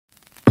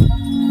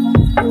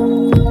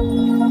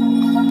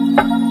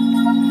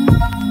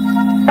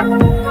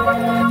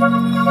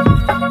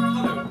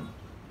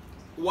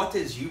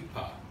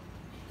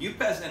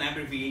UPA is an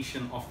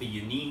abbreviation of the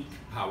Unique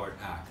Power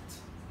Act.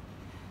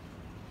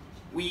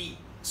 We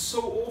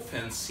so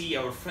often see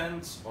our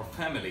friends or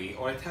family,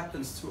 or it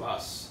happens to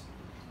us,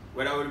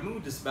 where our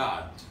mood is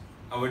bad,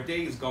 our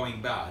day is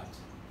going bad,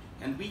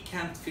 and we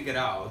can't figure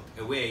out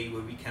a way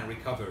where we can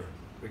recover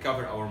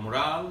our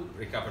morale,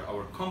 recover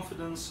our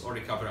confidence, or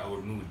recover our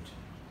mood.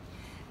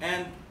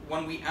 And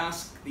when we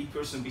ask the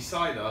person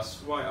beside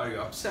us, why are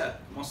you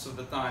upset? Most of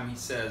the time he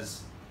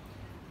says,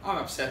 I'm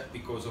upset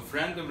because of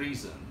random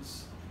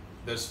reasons.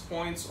 There's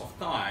points of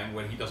time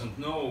where he doesn't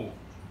know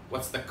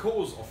what's the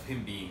cause of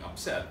him being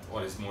upset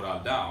or his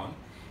morale down.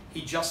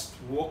 He just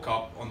woke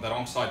up on the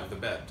wrong side of the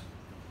bed.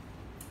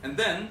 And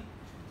then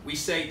we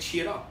say,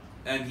 cheer up.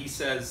 And he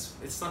says,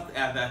 it's not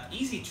that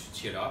easy to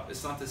cheer up.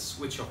 It's not a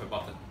switch of a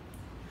button.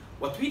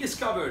 What we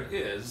discovered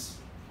is,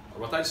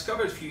 or what I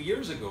discovered a few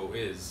years ago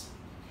is,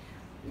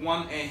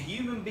 when a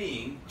human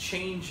being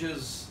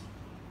changes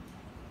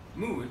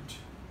mood,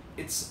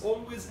 it's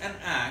always an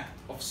act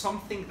of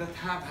something that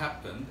have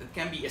happened. It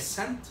can be a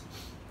scent,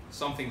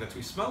 something that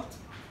we smelt.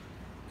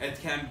 It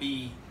can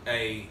be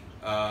an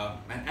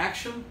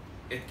action.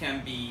 It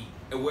can be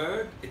a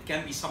word. It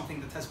can be something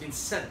that has been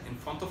said in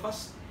front of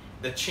us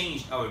that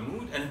changed our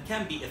mood, and it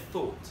can be a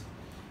thought,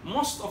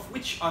 most of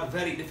which are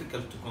very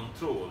difficult to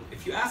control.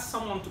 If you ask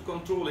someone to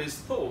control his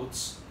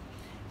thoughts,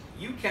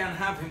 you can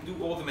have him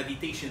do all the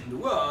meditation in the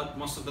world.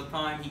 Most of the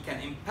time he can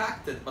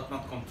impact it but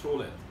not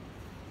control it.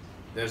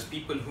 There's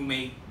people who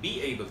may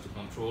be able to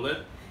control it,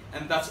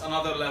 and that's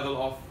another level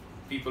of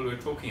people we're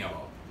talking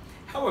about.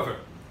 However,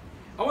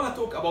 I want to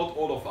talk about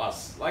all of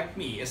us, like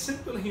me, a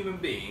simple human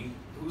being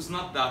who's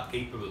not that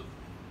capable.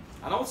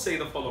 And I would say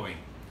the following.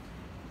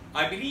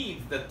 I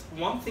believe that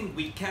one thing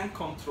we can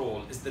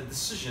control is the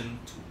decision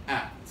to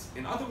act.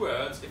 In other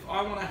words, if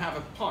I want to have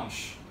a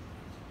punch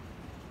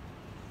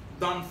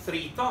done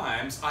 3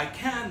 times, I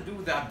can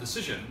do that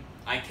decision.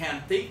 I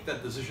can take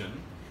that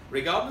decision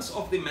regardless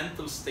of the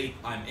mental state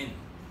I'm in.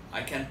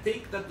 I can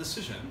take that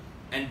decision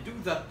and do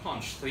that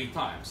punch 3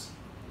 times.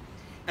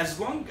 As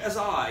long as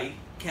I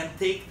can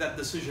take that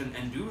decision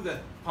and do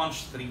that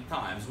punch 3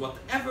 times,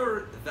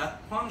 whatever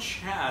that punch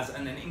has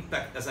an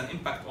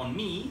impact on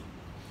me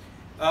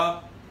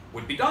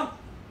would be done.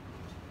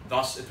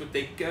 Thus, it would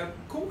take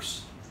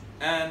course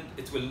and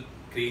it will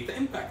create the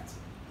impact.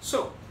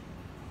 So,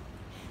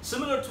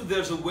 similar to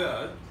there's a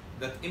word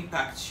that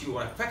impacts you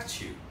or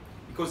affects you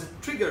because it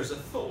triggers a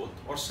thought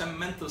or some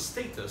mental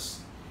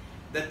status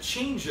that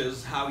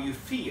changes how you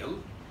feel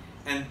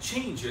and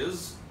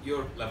changes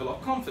your level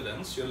of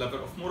confidence, your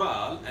level of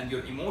morale, and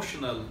your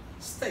emotional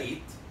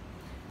state.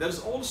 There's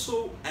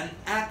also an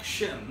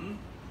action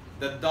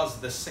that does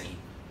the same.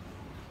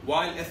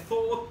 While a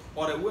thought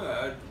or a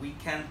word we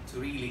can't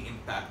really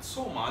impact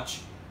so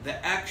much,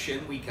 the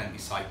action we can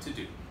decide to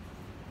do.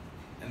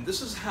 And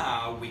this is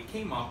how we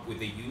came up with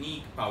the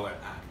Unique Power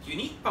Act.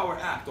 Unique Power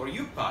Act, or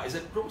UPA, is a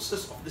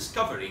process of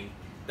discovering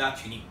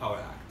that Unique Power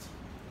Act.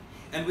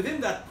 And within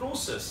that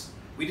process,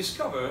 we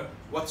discover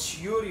what's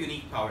your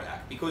Unique Power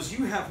Act, because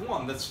you have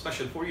one that's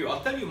special for you.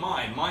 I'll tell you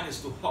mine. Mine is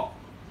to hop.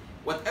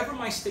 Whatever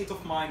my state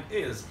of mind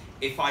is,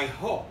 if I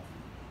hop,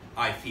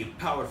 I feel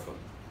powerful.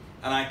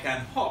 And I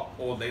can hop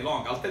all day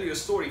long. I'll tell you a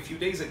story. A few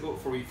years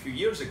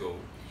ago,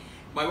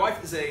 my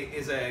wife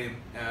is a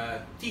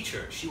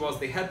teacher. She was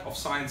the head of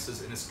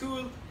sciences in a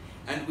school,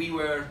 and we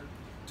were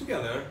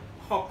together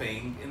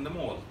hopping in the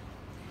mall.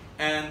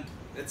 And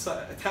it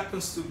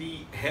happens to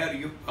be her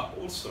UPA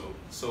also.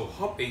 So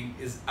hopping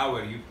is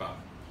our UPA.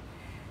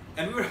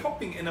 And we were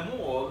hopping in a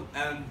mall,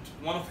 and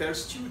one of her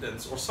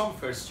students, or some of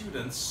her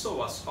students,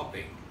 saw us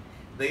hopping.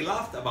 They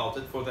laughed about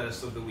it for the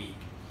rest of the week.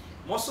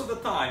 Most of the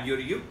time, your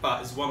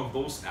UPA is one of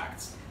those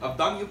acts. I've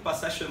done UPA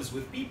sessions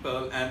with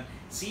people, and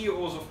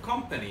CEOs of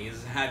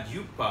companies had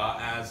UPA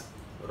as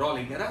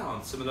rolling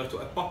around, similar to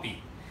a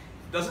puppy.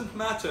 It doesn't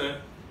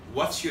matter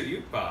what's your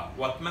UPA.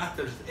 What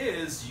matters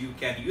is you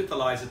can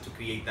utilize it to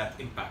create that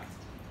impact.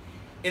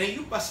 In a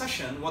UPA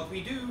session, what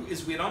we do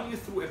is we run you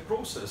through a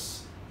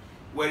process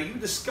where you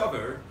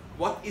discover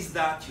what is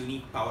that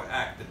Unique Power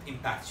Act that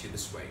impacts you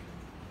this way.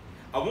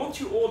 I want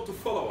you all to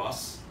follow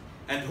us,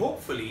 and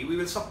hopefully we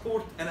will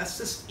support and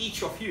assist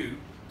each of you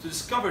to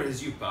discover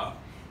his UPA,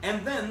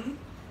 and then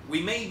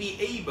we may be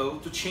able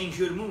to change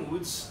your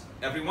moods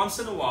every once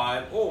in a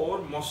while,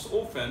 or most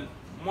often,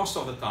 most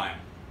of the time.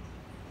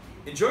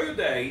 Enjoy your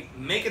day,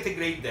 make it a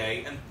great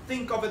day, and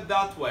think of it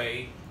that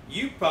way,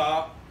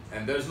 UPA,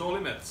 and there's no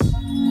limits.